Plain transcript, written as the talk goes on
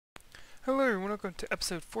Hello everyone, welcome to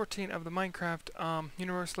episode 14 of the Minecraft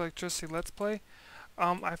Universal Electricity Let's Play.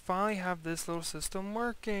 I finally have this little system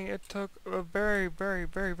working. It took a very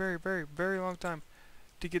long time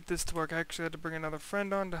to get this to work. I actually had to bring another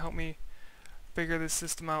friend on to help me figure this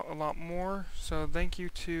system out a lot more. So thank you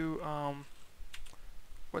to,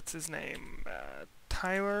 what's his name?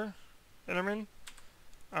 Tyler Innerman,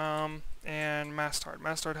 and Mastard.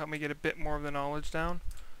 Mastard helped me get a bit more of the knowledge down.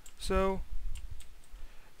 So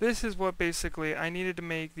this is what basically I needed to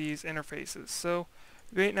make these interfaces. So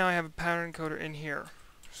right now I have a pattern encoder in here.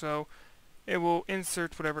 So it will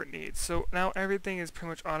insert whatever it needs. So now everything is pretty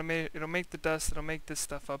much automated. It'll make the dust, it'll make this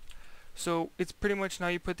stuff up. So it's pretty much now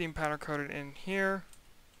you put the pattern encoder in here.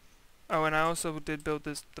 Oh, and I also did build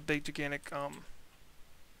the big gigantic,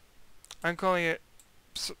 I'm calling it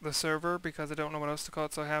the server because I don't know what else to call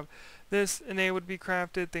it. So I have this, and it would be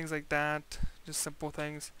crafted, things like that, just simple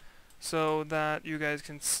things. So that you guys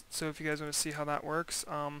can, so if you guys want to see how that works,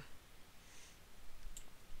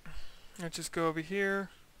 let's just go over here,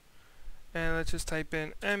 and let's just type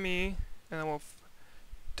in ME, and then we'll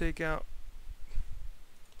take out,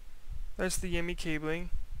 that's the ME cabling,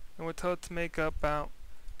 and we'll tell it to make up about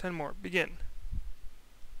 10 more. Begin.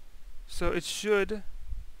 So it should,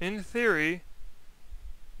 in theory,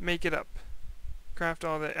 make it up. Craft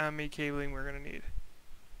all the ME cabling we're going to need.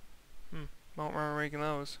 Won't remember making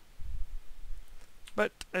those.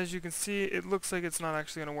 But, as you can see, it looks like it's not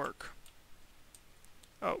actually going to work.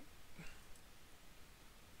 Oh.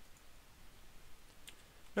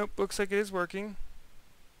 Nope, looks like it is working.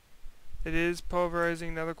 It is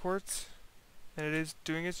pulverizing nether quartz, and it is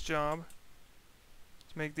doing its job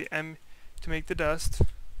to make the dust.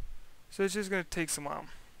 So it's just going to take some while.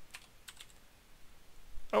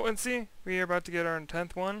 Oh, and see, we are about to get our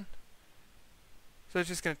 10th one. So it's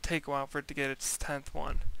just going to take a while for it to get its 10th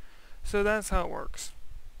one. So that's how it works.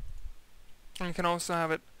 And you can also have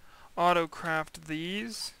it auto craft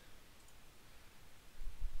these.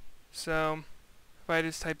 So if I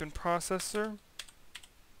just type in processor,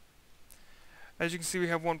 as you can see we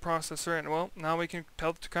have one processor, and well, now we can tell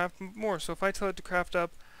it to craft more. So if I tell it to craft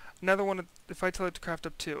up another one, if I tell it to craft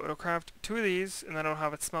up two, it'll craft two of these, and then it'll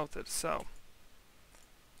have it smelted. So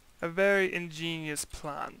a very ingenious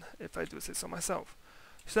plan, if I do say so myself.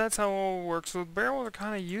 So that's how it all works. So the barrels are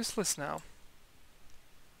kind of useless now.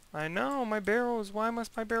 I know, my barrels. Why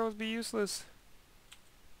must my barrels be useless?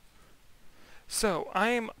 So, I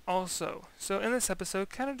am also, so in this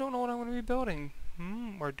episode, kind of don't know what I'm going to be building.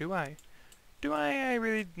 Or do I? I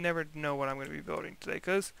really never know what I'm going to be building today,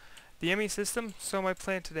 because the ME system, so my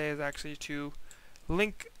plan today is actually to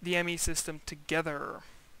link the ME system together.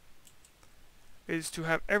 Is to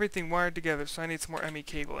have everything wired together, so I need some more ME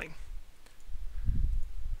cabling.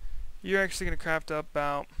 You're actually going to craft up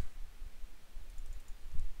about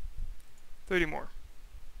 30 more.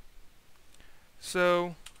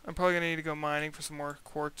 So I'm probably going to need to go mining for some more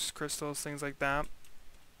quartz crystals, things like that.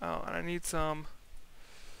 Oh, and I need some.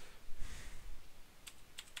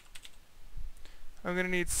 I'm going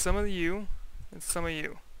to need some of you and some of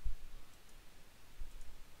you.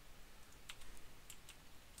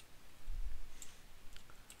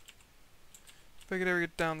 If I could ever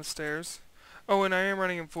get down the stairs. Oh, and I am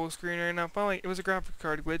running in full screen right now. Finally, it was a graphic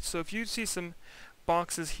card glitch, so if you see some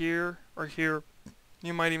boxes here or here,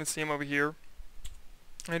 you might even see them over here.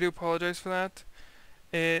 I do apologize for that.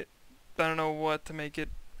 I don't know what to make it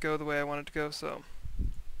go the way I want it to go, so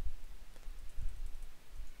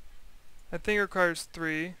I think it requires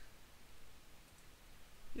 3.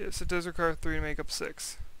 Yes, it does require 3 to make up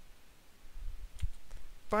 6.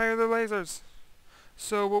 Fire the lasers!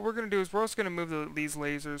 So what we're going to do is we're also going to move these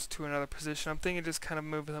lasers to another position. I'm thinking just kind of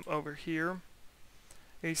move them over here.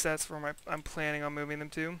 At least that's where I'm planning on moving them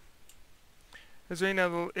to. Because right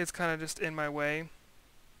now it's kind of just in my way.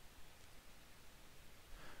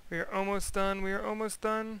 We are almost done. We are almost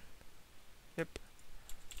done. Yep.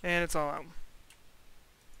 And it's all out.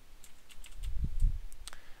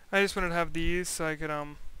 I just wanted to have these so I could,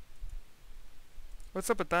 what's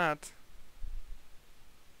up with that?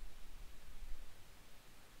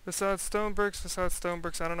 Facade stone bricks, facade stone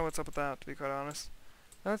bricks. I don't know what's up with that, to be quite honest.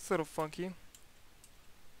 That's a little funky.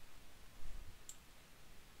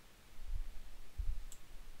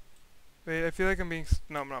 Wait, I feel like I'm being...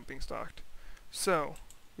 No, I'm not being stalked. So,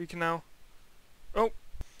 we can now... Oh!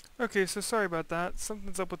 Okay, so sorry about that.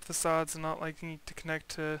 Something's up with facades and not liking to connect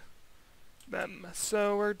to them.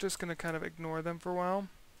 So, we're just going to kind of ignore them for a while.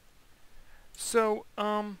 So,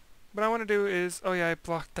 what I want to do is... Oh yeah, I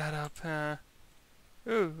blocked that up.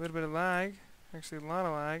 Ooh, a little bit of lag. Actually, a lot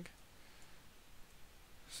of lag.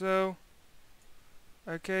 So,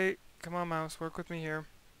 okay, come on mouse, work with me here.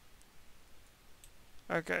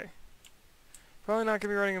 Okay. Probably not going to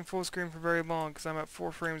be running in full screen for very long because I'm at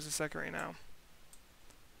 4 frames a second right now.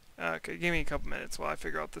 Okay, give me a couple minutes while I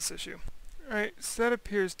figure out this issue. Alright, so that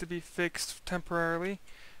appears to be fixed temporarily.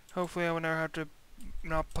 Hopefully I will never have to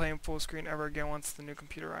not play in full screen ever again once the new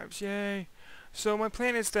computer arrives. Yay! So my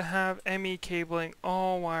plan is to have ME cabling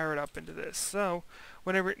all wired up into this. So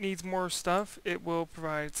whenever it needs more stuff, it will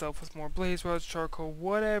provide itself with more blaze rods, charcoal,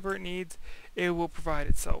 whatever it needs, it will provide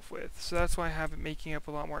itself with. So that's why I have it making up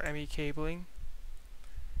a lot more ME cabling.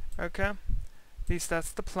 Okay, at least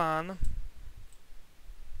that's the plan.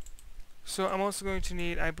 So I'm also going to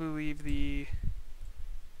need, I believe, the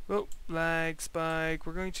lag spike.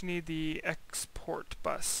 We're going to need the export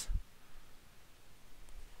bus.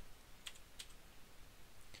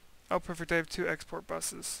 Oh, perfect. I have 2 export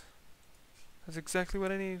buses. That's exactly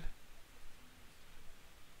what I need.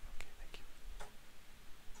 Okay, thank you.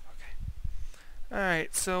 Okay.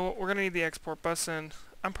 Alright, so we're going to need the export bus, and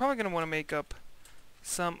I'm probably going to want to make up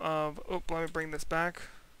some of... Oh, let me bring this back.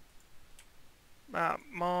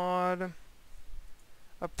 Mod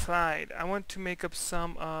applied. I want to make up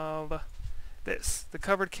some of this, the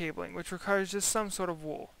covered cabling, which requires just some sort of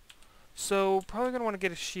wool. So probably gonna want to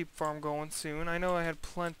get a sheep farm going soon. I know I had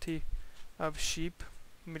plenty of sheep.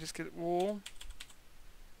 Let me just get wool.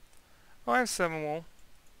 Oh, I have 7 wool.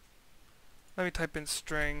 Let me type in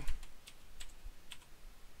string.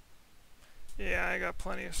 Yeah, I got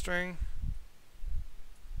plenty of string.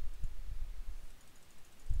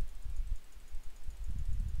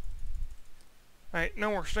 Alright, no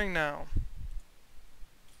more string now.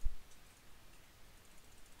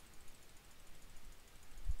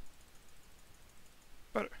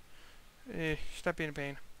 Butter. Stop being a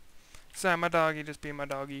pain. Sorry, my doggy just being my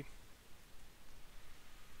doggy.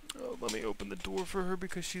 Oh, let me open the door for her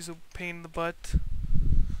because she's a pain in the butt.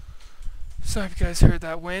 Sorry if you guys heard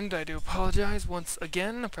that wind. I do apologize once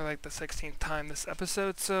again for like the 16th time this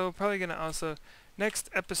episode. So probably gonna also next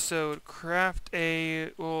episode craft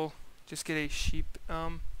a just get a sheep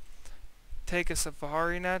take a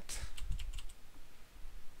safari net.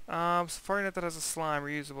 Safari net that has a slime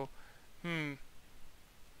reusable.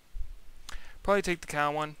 Probably take the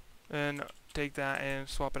cow one and take that and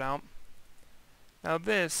swap it out. Now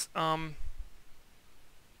this, yeah,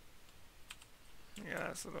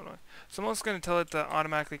 that's a little annoying. So I'm also going to tell it to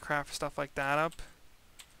automatically craft stuff like that up.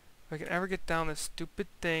 If I can ever get down this stupid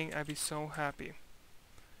thing, I'd be so happy.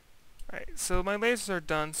 Alright, so my lasers are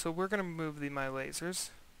done, so we're going to move my lasers.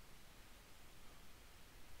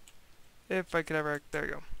 If I could ever, there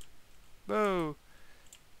you go. Whoa!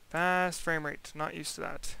 Fast frame rate, not used to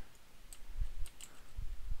that.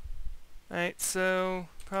 Alright, so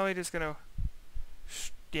probably just gonna,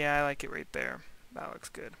 yeah, I like it right there. That looks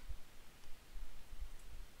good.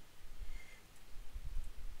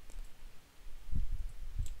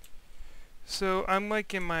 So I'm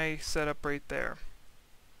liking my setup right there.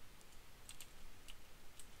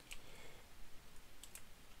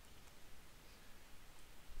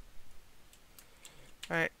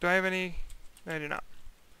 Alright, do I have any? No, I do not.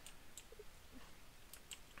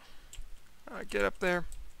 Get up there.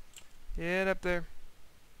 Get up there.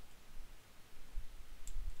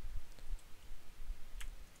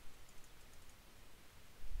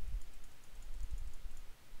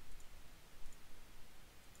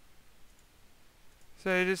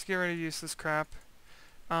 So I just get ready to use this crap.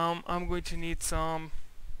 I'm going to need some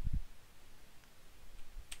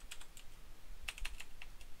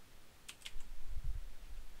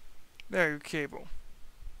there, cable.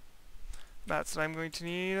 That's what I'm going to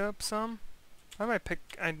need up some. How do I pick?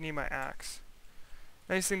 I need my axe.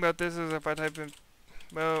 Nice thing about this is if I type in,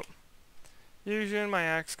 well, Fusion, my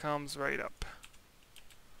axe comes right up.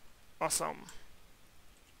 Awesome.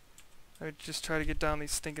 I just try to get down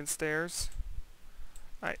these stinking stairs.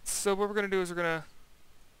 Alright, so what we're going to do is we're going to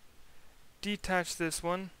detach this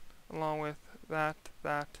one along with that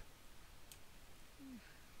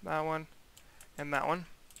one, and that one.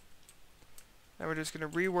 And we're just going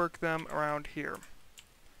to rework them around here.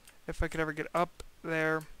 If I could ever get up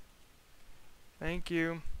there. Thank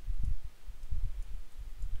you.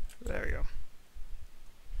 There we go.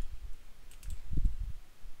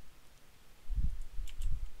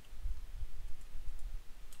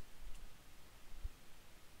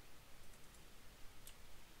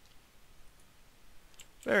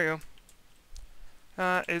 There you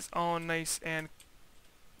go. It's all nice and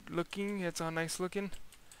looking. It's all nice looking.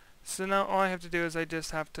 So now all I have to do is I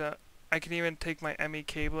just have to, I can even take my ME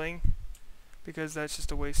cabling because that's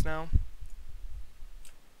just a waste now.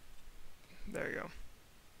 There you go.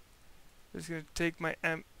 Just gonna take my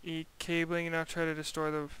ME cabling and not try to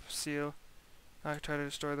destroy the seal. I try to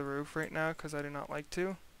destroy the roof right now because I do not like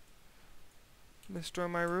to destroy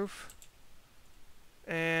my roof.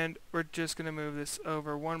 And we're just going to move this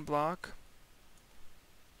over one block.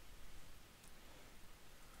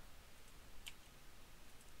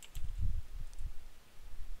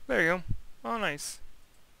 There you go. Oh, nice.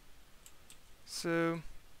 So,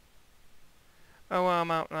 oh well,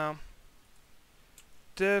 I'm out now.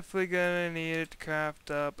 Definitely gonna need it to craft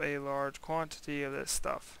up a large quantity of this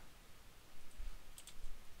stuff.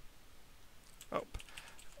 Oh,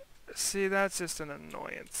 see, that's just an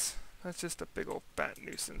annoyance. That's just a big old fat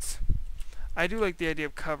nuisance. I do like the idea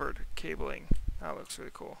of covered cabling. That looks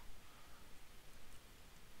really cool.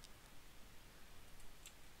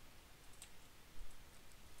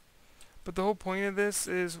 But the whole point of this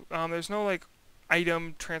is there's no like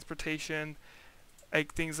item transportation,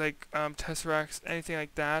 like things like tesseracts, anything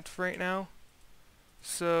like that for right now.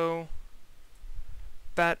 So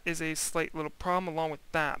that is a slight little problem. Along with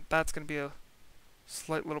that, that's going to be a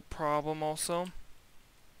slight little problem also.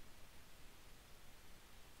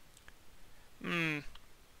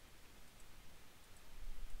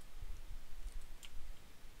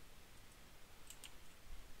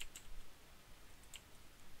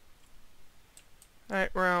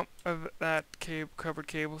 Alright, we're out of that covered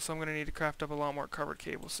cable, so I'm going to need to craft up a lot more covered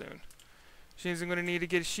cable soon. Which means I'm going to need to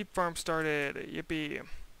get a sheep farm started. Yippee.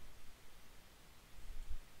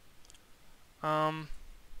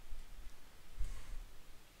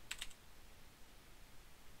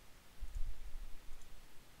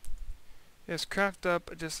 Yes, craft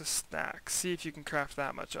up just a stack. See if you can craft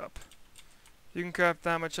that much up. If you can craft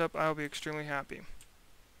that much up, I'll be extremely happy.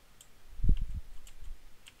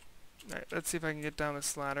 Alright, let's see if I can get down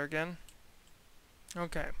this ladder again.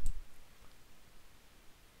 Okay.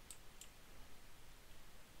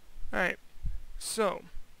 Alright, so,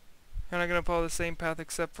 I'm not going to follow the same path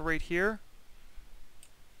except for right here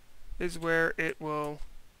is where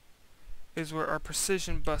our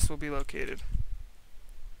precision bus will be located.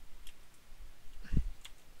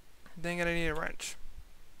 Dang it, I need a wrench.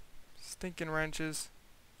 Stinking wrenches.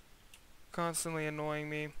 Constantly annoying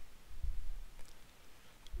me.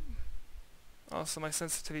 Also, my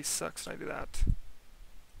sensitivity sucks when I do that.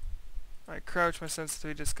 I crouch, my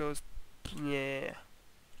sensitivity just goes bleh.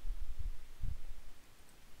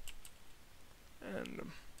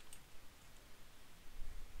 And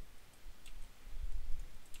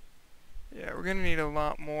yeah, we're gonna need a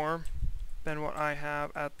lot more than what I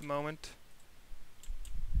have at the moment.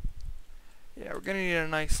 Yeah, we're gonna need a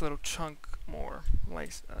nice little chunk more.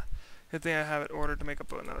 Nice. Good thing I have it ordered to make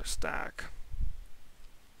up another stack.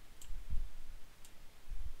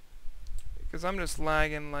 Because I'm just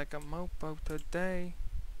lagging like a mofo today.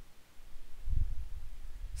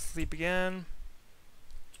 Sleep again.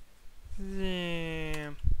 Yeah.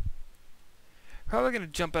 Probably gonna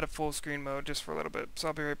jump out of full screen mode just for a little bit, so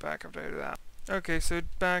I'll be right back after I do that. Okay, so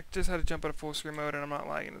back, just had to jump out of full screen mode and I'm not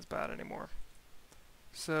lagging as bad anymore.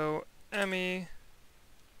 So, Emmy,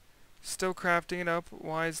 still crafting it up.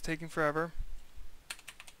 Why is it taking forever?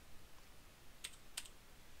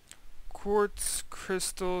 Quartz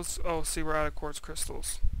crystals. Oh, see, we're out of quartz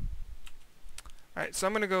crystals. Alright, so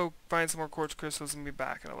I'm going to go find some more quartz crystals and be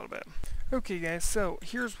back in a little bit. Okay, guys, so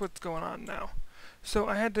here's what's going on now. So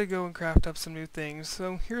I had to go and craft up some new things.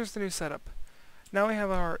 So here's the new setup. Now we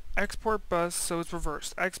have our export bus, so it's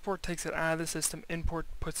reversed. Export takes it out of the system, import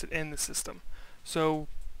puts it in the system. So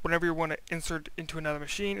whenever you want to insert into another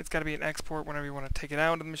machine, it's got to be an export. Whenever you want to take it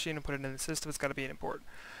out of the machine and put it in the system, it's got to be an import.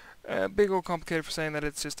 Big old complicated for saying that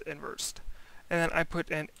it's just inversed. And then I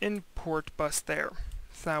put an import bus there.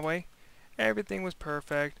 So that way, everything was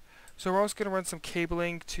perfect. So we're also going to run some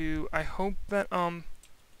cabling to, I hope that,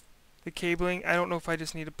 the cabling, I don't know if I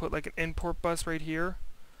just need to put like an import bus right here.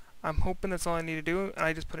 I'm hoping that's all I need to do, and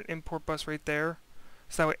I just put an import bus right there.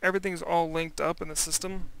 So that way everything's all linked up in the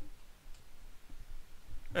system.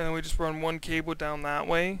 And then we just run one cable down that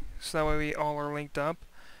way, so that way we all are linked up.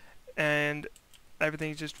 And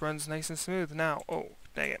everything just runs nice and smooth. Now, oh,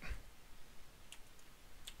 dang it.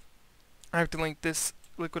 I have to link this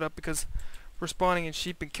liquid up because we're spawning in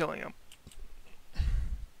sheep and killing them.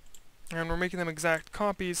 And we're making them exact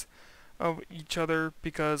copies of each other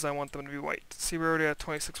because I want them to be white. See, we're already at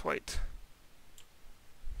 26 white.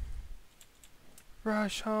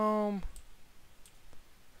 Rush home.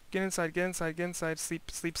 Get inside, get inside, get inside.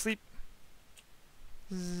 Sleep, sleep, sleep.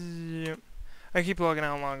 Yep. I keep logging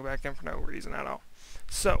out and logging back in for no reason at all.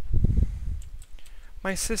 So,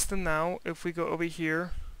 my system now, if we go over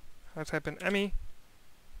here, I'll type in Emmy.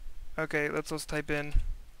 Okay, let's also type in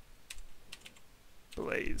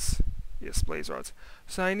Blaze. Yes, blaze rods.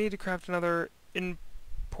 So I need to craft another import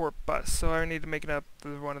import bus. So I need to make it up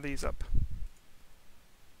with one of these up.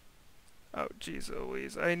 Oh geez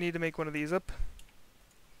Louise, I need to make one of these up.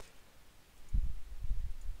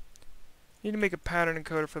 Need to make a pattern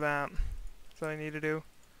encoder for that. That's what I need to do.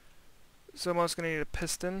 So I'm also going to need a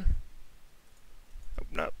piston. Oh,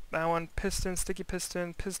 no, that one. Piston, sticky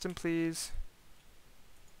piston. Piston, please.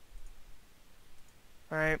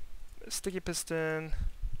 Alright. Sticky piston.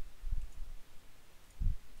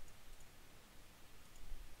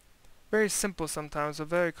 Very simple sometimes, but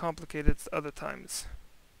very complicated other times.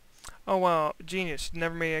 Oh wow, genius.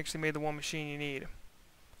 Never actually made the one machine you need.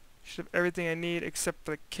 Should have everything I need except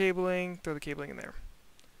for the cabling. Throw the cabling in there.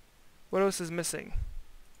 What else is missing?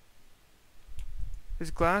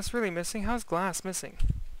 Is glass really missing? How's glass missing?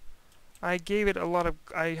 I gave it a lot of...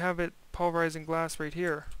 I have it pulverizing glass right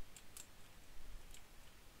here.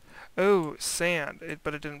 Oh, sand.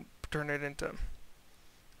 But it didn't turn it into...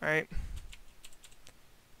 Alright.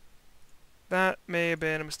 That may have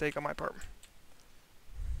been a mistake on my part.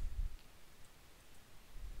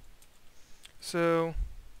 So...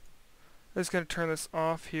 I'm just going to turn this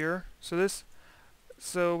off here.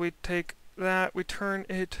 So we take that, we turn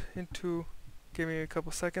it into... Give me a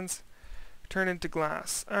couple seconds. Turn into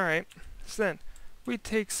glass. Alright. So then, we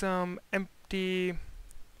take some empty...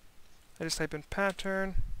 I just type in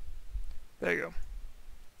pattern. There you go.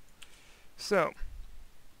 So,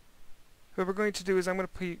 what we're going to do is I'm going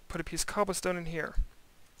to put a piece of cobblestone in here.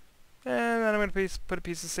 And then I'm going to put a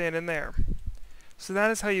piece of sand in there. So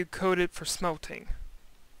that is how you code it for smelting.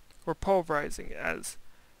 Or pulverizing as.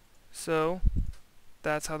 So,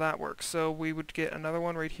 that's how that works. So we would get another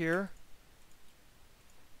one right here.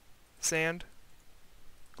 Sand,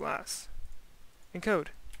 glass, and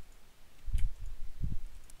code.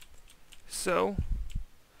 So,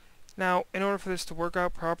 now in order for this to work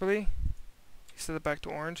out properly, set it back to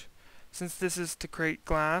orange. Since this is to create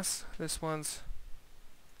glass, that's one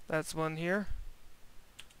here.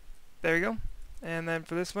 There you go. And then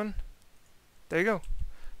for this one, there you go.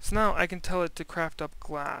 So now I can tell it to craft up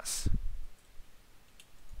glass.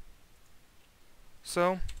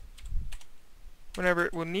 So, whenever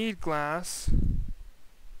it will need glass,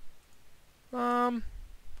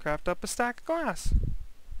 craft up a stack of glass.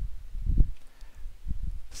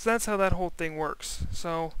 So that's how that whole thing works.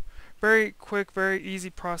 So, very quick, very easy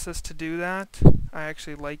process to do that. I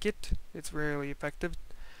actually like it. It's really effective.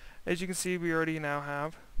 As you can see, we already now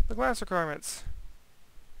have the glass requirements.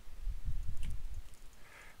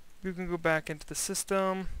 You can go back into the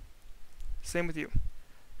system. Same with you.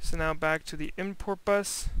 So now back to the import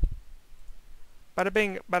bus. Bada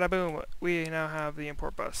bing, bada boom. We now have the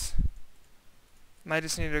import bus. And I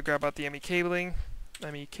just need to grab out the ME cabling.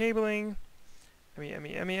 ME cabling.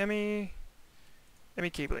 ME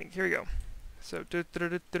cabling. Here we go. So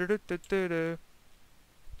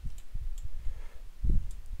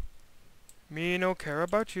me no care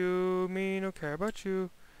about you. Me no care about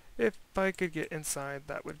you. If I could get inside,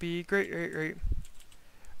 that would be great, great.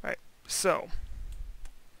 Alright, so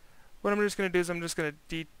what I'm just going to do is I'm just going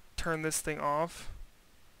to turn this thing off.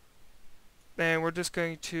 And we're just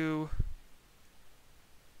going to...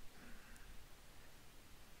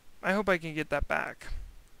 I hope I can get that back.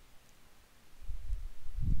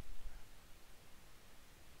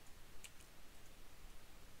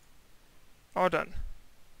 All done.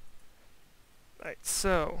 Alright,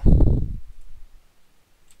 so...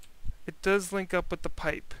 It does link up with the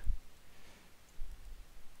pipe.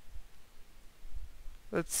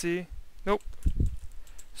 Let's see. Nope.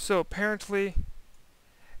 So apparently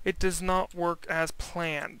it does not work as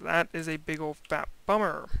planned. That is a big old fat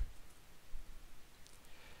bummer.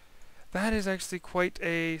 That is actually quite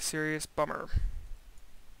a serious bummer.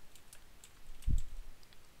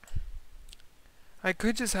 I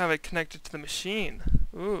could just have it connected to the machine.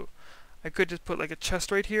 Ooh. I could just put like a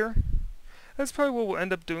chest right here. That's probably what we'll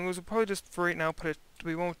end up doing. We'll probably just for right now put it.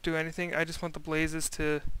 We won't do anything. I just want the blazes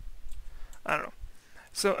to... I don't know.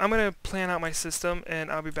 So I'm going to plan out my system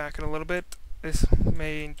and I'll be back in a little bit. This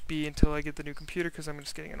may be until I get the new computer because I'm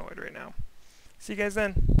just getting annoyed right now. See you guys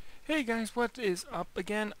then. Hey guys, what is up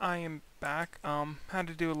again? I am back. Had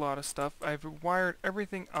to do a lot of stuff. I've wired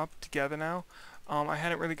everything up together now. I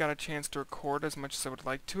hadn't really got a chance to record as much as I would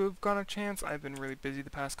like to have got a chance. I've been really busy the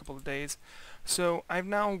past couple of days. So I've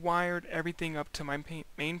now wired everything up to my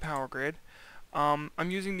main power grid. I'm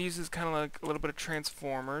using these as kind of like a little bit of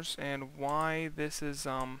transformers, and why this is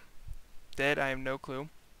dead, I have no clue.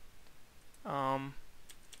 I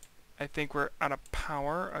think we're out of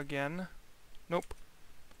power again. Nope.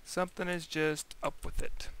 Something is just up with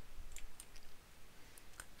it.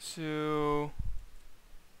 So,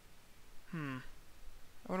 I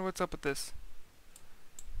wonder what's up with this.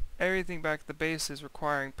 everything back at the base is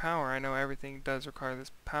requiring power. I know everything does require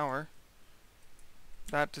this power.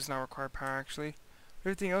 That does not require power, actually.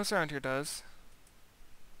 Everything else around here does.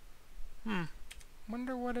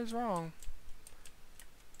 Wonder what is wrong.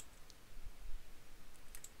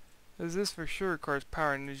 As this for sure requires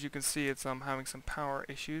power, and as you can see, it's having some power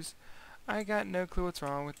issues. I got no clue what's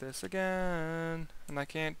wrong with this again, and I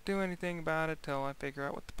can't do anything about it till I figure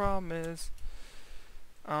out what the problem is.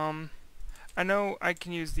 I know I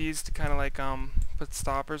can use these to kind of like put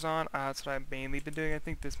stoppers on. That's what I've mainly been doing. I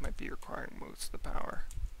think this might be requiring most of the power.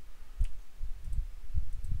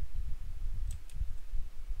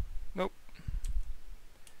 Nope.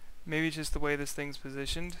 Maybe it's just the way this thing's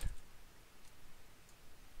positioned.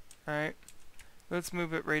 Alright, let's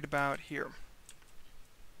move it right about here.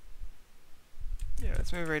 Yeah,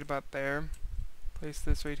 let's move it right about there. Place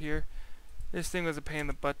this right here. This thing was a pain in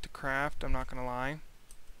the butt to craft, I'm not gonna lie.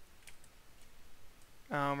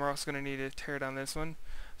 We're also gonna need to tear down this one.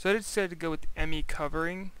 So I decided to go with the ME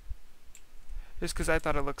covering, just because I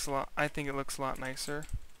thought it looks a lot. I think it looks a lot nicer,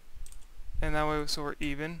 and that way, so we're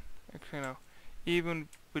even. Actually, no, even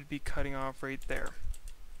would be cutting off right there.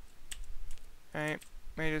 Alright.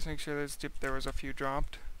 Maybe just make sure there was a few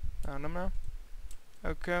dropped. Found them now.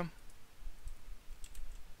 Okay.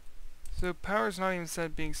 So power is not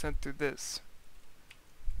even being sent through this.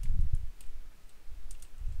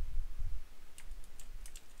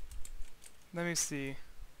 Let me see.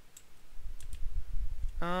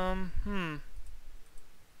 Power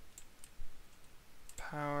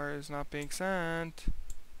is not being sent.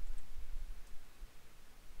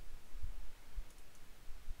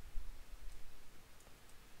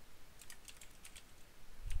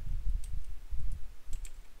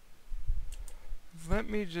 Let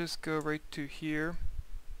me just go right to here.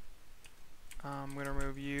 I'm going to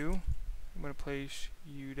remove you. I'm going to place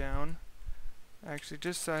you down. Actually,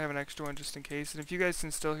 just so I have an extra one just in case. And if you guys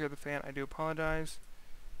can still hear the fan, I do apologize.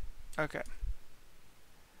 Okay.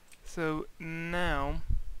 So now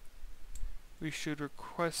we should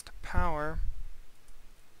request power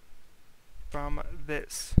from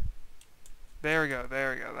this. There we go,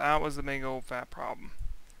 there we go. That was the big old fat problem.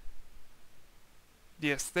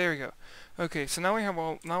 Yes, there we go. Okay, so now we have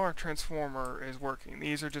now our transformer is working.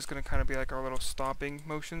 These are just going to kind of be like our little stopping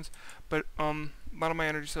motions. But a lot of my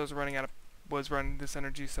energy cells are running out of this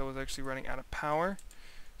energy cell was actually running out of power.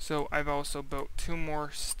 So I've also built 2 more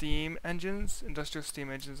steam engines, industrial steam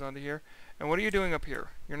engines onto here. And what are you doing up here?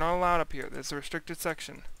 You're not allowed up here. This is a restricted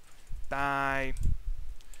section. Die.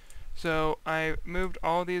 So I moved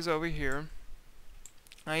all these over here.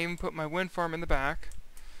 I even put my wind farm in the back.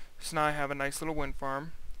 So now I have a nice little wind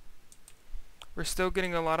farm. We're still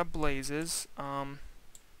getting a lot of blazes.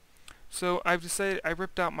 So I've decided, I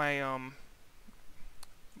ripped out my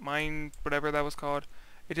mine, whatever that was called.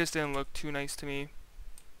 It just didn't look too nice to me.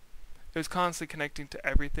 It was constantly connecting to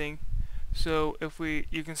everything. So if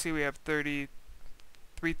you can see we have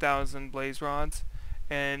 33,000 blaze rods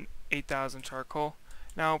and 8,000 charcoal.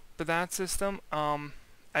 Now for that system,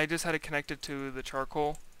 I just had it connected to the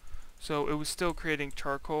charcoal. So it was still creating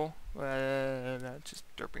charcoal. Just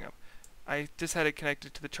derping up. I just had it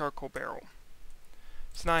connected to the charcoal barrel.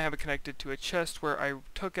 So now I have it connected to a chest where I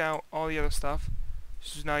took out all the other stuff.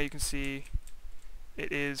 So now you can see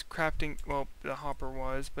it is crafting, well, the hopper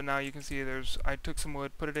was, but now you can see I took some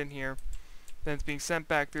wood, put it in here, then it's being sent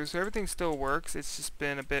back through. So everything still works. It's just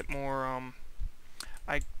been a bit more,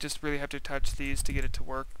 I just really have to touch these to get it to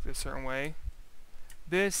work a certain way.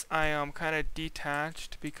 This I kind of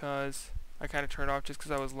detached because I kind of turned off just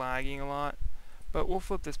because I was lagging a lot. But we'll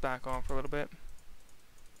flip this back on for a little bit.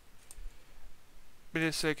 But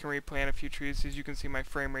just so I can replant a few trees, as you can see my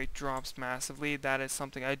frame rate drops massively. That is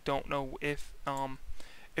something I don't know if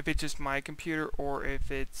it's just my computer or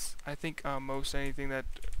if it's, I think most anything that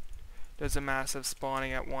does a massive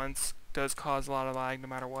spawning at once does cause a lot of lag no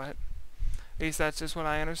matter what. At least that's just what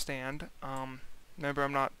I understand. Remember,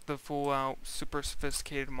 I'm not the full-out, super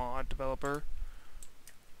sophisticated mod developer.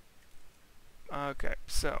 Okay,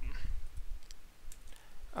 so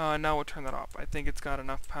now we'll turn that off. I think it's got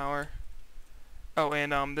enough power. Oh,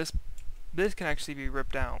 and this can actually be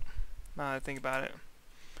ripped out. Now that I think about it,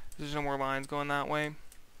 there's no more lines going that way.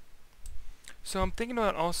 So I'm thinking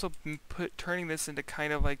about also turning this into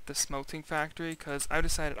kind of like the smelting factory, because I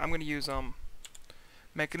decided I'm going to use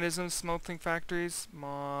mechanism smelting factories.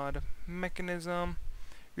 Mod mechanism.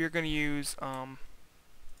 We are going to use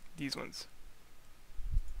these ones.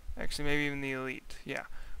 Actually, maybe even the elite. Yeah,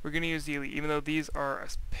 we're going to use the elite, even though these are a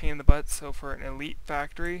pain in the butt. So for an elite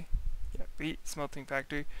factory, yeah, elite smelting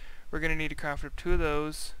factory, we're going to need to craft up 2 of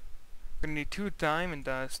those. We're going to need 2 diamond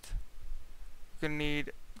dust. We're going to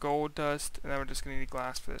need gold dust, and then we're just going to need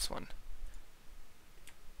glass for this one.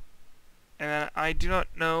 And then I do not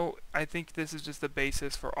know, I think this is just the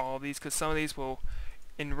basis for all of these, because some of these will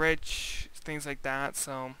enrich, things like that,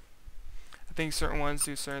 so I think certain ones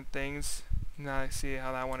do certain things. Now I see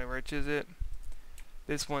how that one enriches it.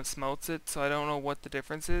 This one smelts it, so I don't know what the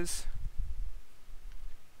difference is.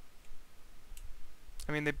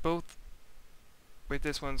 I mean, they both... Wait,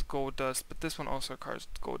 this one's gold dust, but this one also requires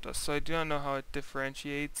gold dust, so I do not know how it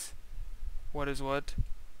differentiates what is what.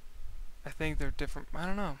 I think they're different. I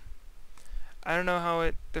don't know. I don't know how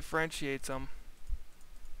it differentiates them.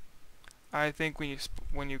 I think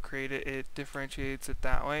when you create it, it differentiates it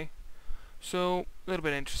that way. So, a little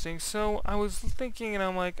bit interesting. So, I was thinking, and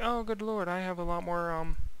I'm like, oh, good lord, I have a lot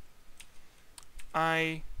more,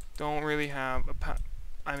 I don't really have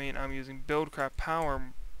I mean, I'm using Buildcraft power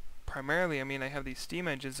primarily. I mean, I have these steam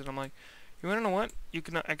engines, and I'm like, you wanna know what? I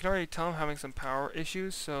can already tell I'm having some power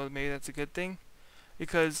issues, so maybe that's a good thing.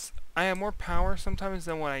 Because I have more power sometimes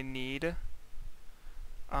than what I need.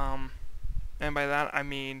 And by that, I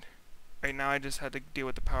mean, right now I just had to deal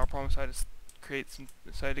with the power problem, so I just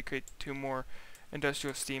decided to create 2 more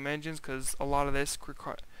industrial steam engines, because a lot of this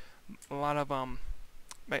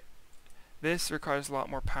this requires a lot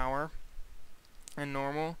more power than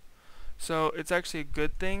normal, so it's actually a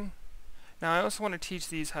good thing. Now I also want to teach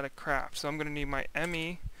these how to craft, so I'm going to need my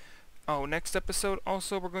ME. Oh, next episode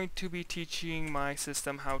also we're going to be teaching my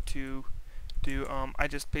system how to do, I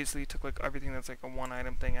just basically took like everything that's like a 1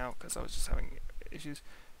 item thing out because I was just having issues.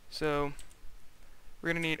 So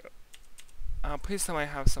we're going to need, please tell me I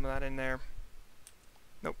have some of that in there.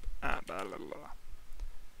 Nope. Blah, blah, blah.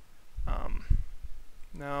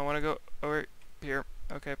 No, I want to go over here.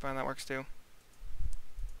 Okay, fine, that works too.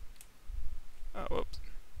 Whoops.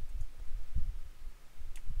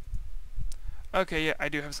 Okay, yeah, I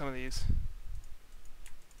do have some of these.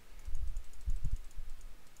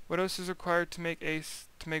 What else is required to make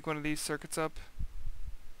one of these circuits up?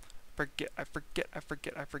 I forget.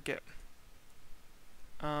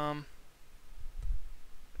 The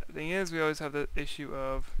thing is, we always have the issue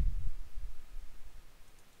of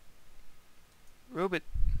Rubit.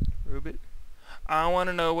 I want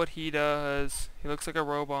to know what he does. He looks like a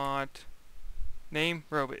robot. Name,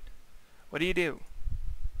 Robot. What do you do?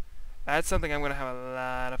 That's something I'm going to have a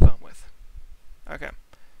lot of fun with. Okay.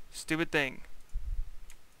 Stupid thing.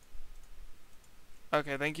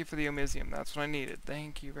 Okay, thank you for the omisium. That's what I needed.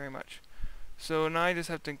 Thank you very much. So now I just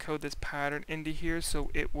have to encode this pattern into here so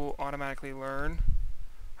it will automatically learn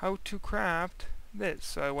how to craft this.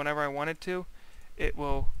 So whenever I want it to, it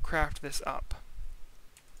will craft this up.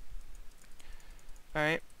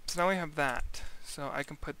 Alright, so now we have that. So I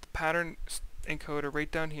can put the pattern encoder right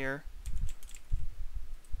down here.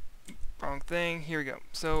 Wrong thing. Here we go.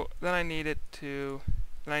 So then I need to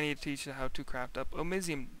teach it how to craft up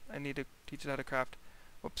omisium. I need to teach it how to craft.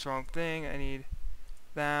 Whoops, wrong thing. I need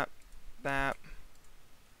that. But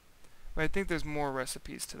I think there's more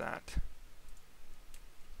recipes to that.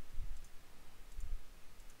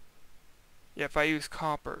 Yeah, if I use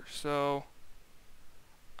copper. So,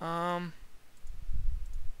 yeah,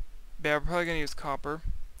 we're probably gonna use copper.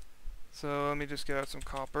 So let me just get out some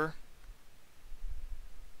copper.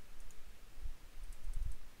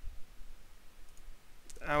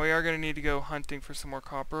 We are going to need to go hunting for some more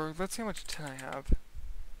copper. Let's see how much tin I have.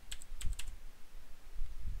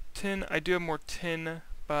 Tin, I do have more tin,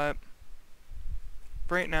 but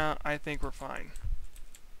right now I think we're fine.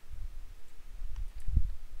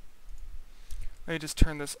 Let me just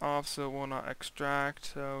turn this off so it will not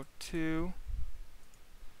extract. So 2.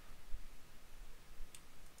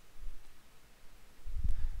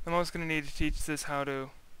 I'm also going to need to teach this how to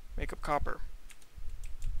make up copper.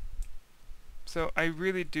 So I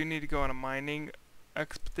really do need to go on a mining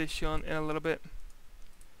expedition in a little bit.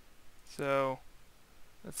 So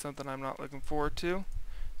that's something I'm not looking forward to.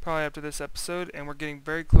 Probably after this episode, and we're getting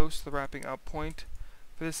very close to the wrapping up point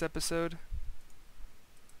for this episode.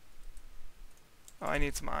 Oh, I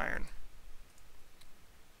need some iron.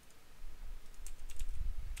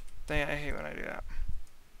 Dang, I hate when I do that.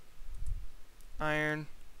 Iron.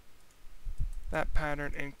 That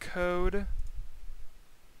pattern encode.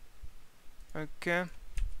 Okay.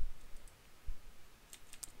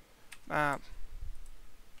 There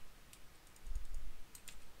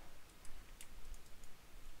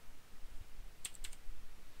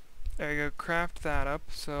you go, craft that up.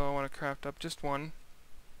 So I want to craft up just one.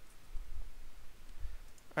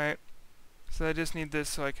 Alright. So I just need this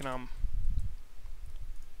so I can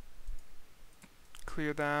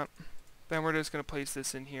clear that. Then we're just going to place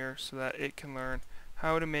this in here so that it can learn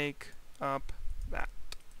how to make up that.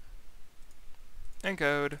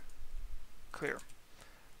 encode, clear.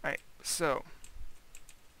 Alright, so,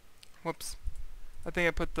 whoops. I think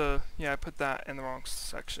I put I put that in the wrong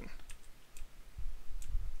section.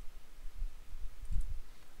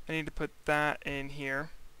 I need to put that in here.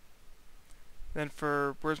 Then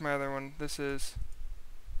for, where's my other one? This is,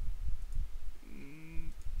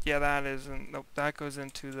 yeah, that isn't, nope, that goes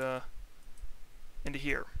into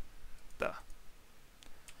here.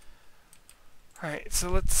 Alright, so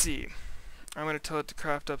let's see. I'm going to tell it to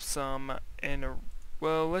craft up some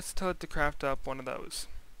well, let's tell it to craft up one of those.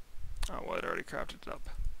 Oh, well, it already crafted it up.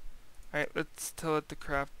 Alright, let's tell it to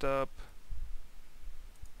craft up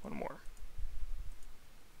one more.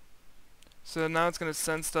 So now it's going to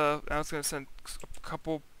send stuff, now it's going to send a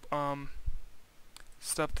couple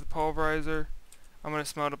stuff to the pulverizer. I'm going to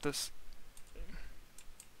smelt up this.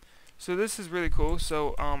 So this is really cool.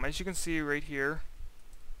 So as you can see right here,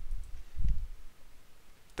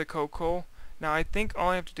 the cocoa. Now I think all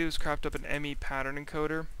I have to do is craft up an ME pattern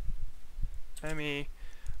encoder. ME,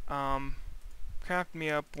 craft me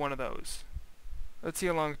up one of those. Let's see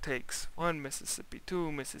how long it takes. 1 Mississippi,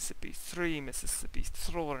 2 Mississippi, 3 Mississippi,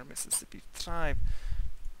 4 Mississippi, 5.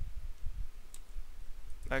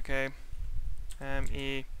 Okay.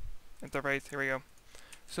 ME. Enter right, here we go.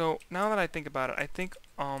 So now that I think about it, I think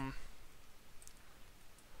let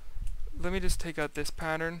me just take out this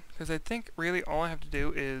pattern, because I think really all I have to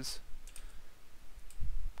do is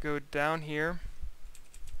go down here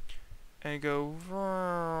and go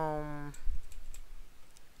now,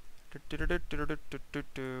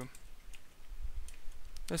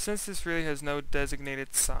 since this really has no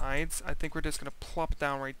designated sides, I think we're just going to plop it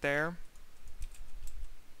down right there.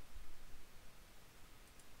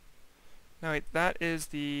 Now wait, that is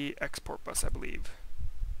the export bus, I believe.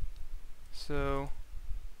 So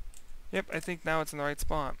yep, I think now it's in the right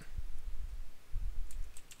spot.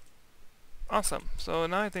 Awesome. So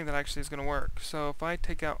now I think that actually is going to work. So if I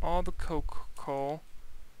take out all the coal,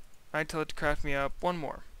 I tell it to craft me up one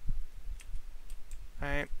more.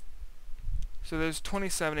 Alright. So there's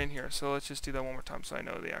 27 in here. So let's just do that one more time so I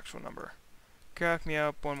know the actual number. Craft me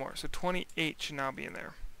up one more. So 28 should now be in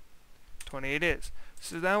there. 28 is.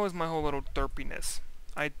 So that was my whole little derpiness.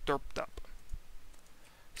 I derped up.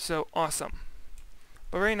 So awesome.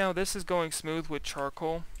 But right now this is going smooth with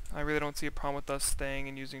charcoal. I really don't see a problem with us staying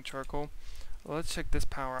and using charcoal. Well, let's check this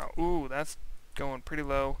power out. Ooh, that's going pretty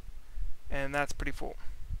low. And that's pretty full.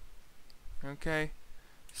 Okay.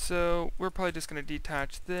 So we're probably just going to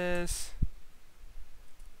detach this.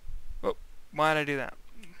 Oh, why did I do that?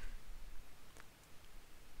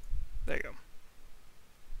 There you go.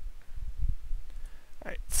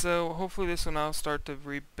 Alright, so hopefully this will now start to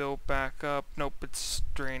rebuild back up. Nope, it's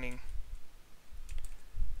draining.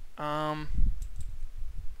 Let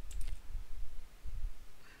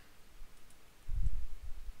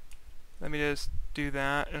me just do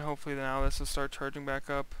that, and hopefully now this will start charging back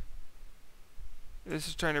up. This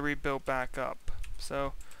is trying to rebuild back up.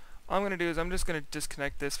 So all I'm going to do is I'm just going to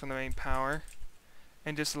disconnect this from the main power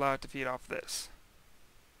and just allow it to feed off this.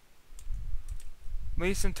 At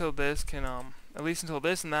least until this can, at least until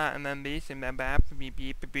this and that, and then this, and then bap, beep,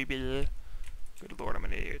 beep, beep, beep. Good lord, I'm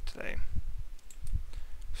an idiot today.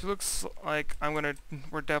 So it looks like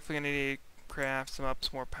we're definitely going to need to craft some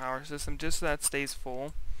more power system just so that stays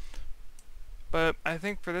full. But I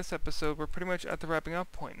think for this episode, we're pretty much at the wrapping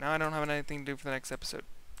up point. Now I don't have anything to do for the next episode.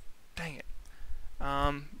 Dang it.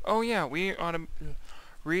 Oh yeah, re-automating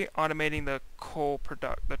the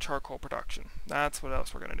charcoal production. That's what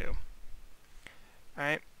else we're gonna do.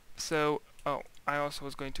 Alright, so, oh, I also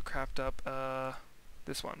was going to craft up,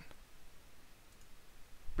 this one.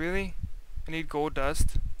 Really? I need gold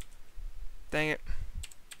dust? Dang it.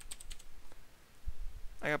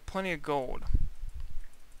 I got plenty of gold.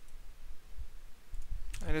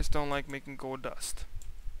 I just don't like making gold dust.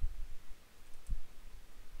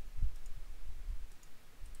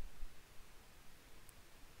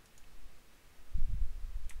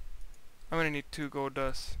 I'm gonna need 2 gold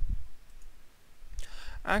dust.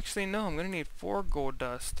 Actually, no, I'm gonna need 4 gold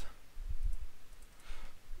dust.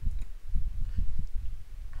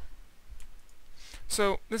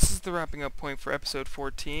 So, this is the wrapping up point for episode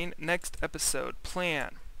 14. Next episode,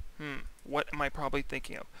 plan. What am I probably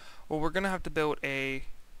thinking of? Well, we're gonna have to build a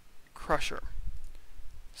crusher.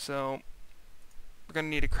 So, we're gonna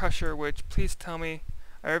need a crusher, which, please tell me,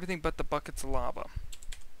 I have everything but the buckets of lava.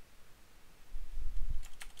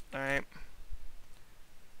 Alright.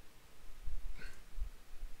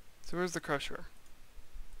 So where's the crusher?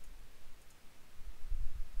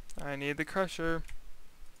 I need the crusher.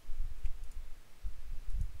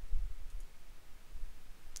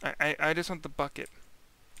 I just want the bucket.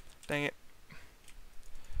 Dang it.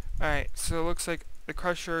 Alright, so it looks like the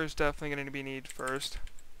crusher is definitely going to be needed first.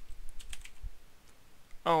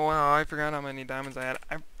 Oh wow, I forgot how many diamonds I had.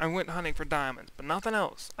 I went hunting for diamonds, but nothing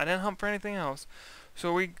else. I didn't hunt for anything else.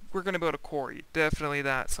 So we're going to build a quarry. Definitely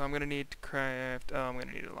that. So I'm going to need to craft, I'm going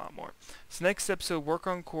to need a lot more. So next episode, work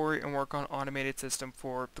on quarry and work on automated system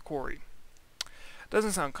for the quarry.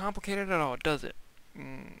 Doesn't sound complicated at all, does it?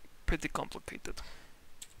 Pretty complicated.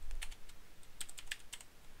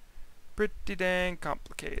 Pretty dang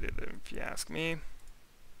complicated, if you ask me.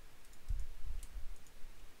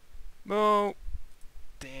 Oh,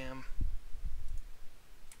 damn.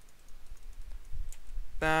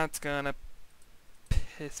 That's gonna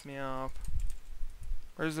piss me off.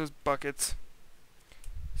 Where's those buckets?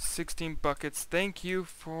 16 buckets. Thank you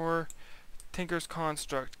for Tinker's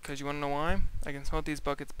Construct, because you want to know why? I can smelt these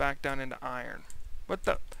buckets back down into iron. What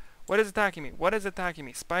the? What is attacking me? What is attacking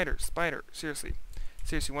me? Spider, spider. Seriously.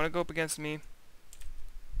 Seriously, want to go up against me?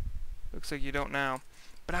 Looks like you don't now.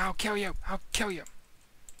 But I'll kill you! I'll kill you!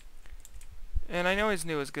 And I always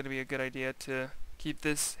knew it was going to be a good idea to keep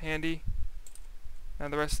this handy. Now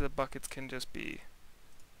the rest of the buckets can just be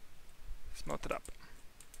smelted up.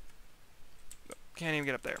 Can't even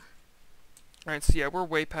get up there. Alright, so yeah, we're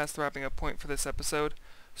way past the wrapping up point for this episode.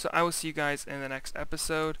 So I will see you guys in the next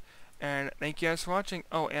episode. And thank you guys for watching.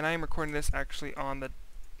 Oh, and I am recording this actually on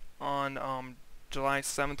July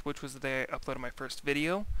 7th, which was the day I uploaded my first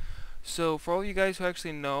video. So for all you guys who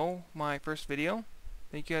actually know my first video,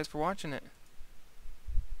 thank you guys for watching it.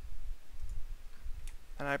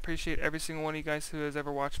 And I appreciate every single one of you guys who has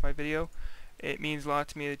ever watched my video. It means a lot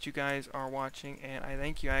to me that you guys are watching, and I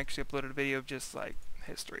thank you. I actually uploaded a video of just like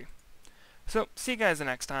history. So see you guys the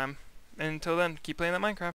next time. And until then, keep playing that Minecraft.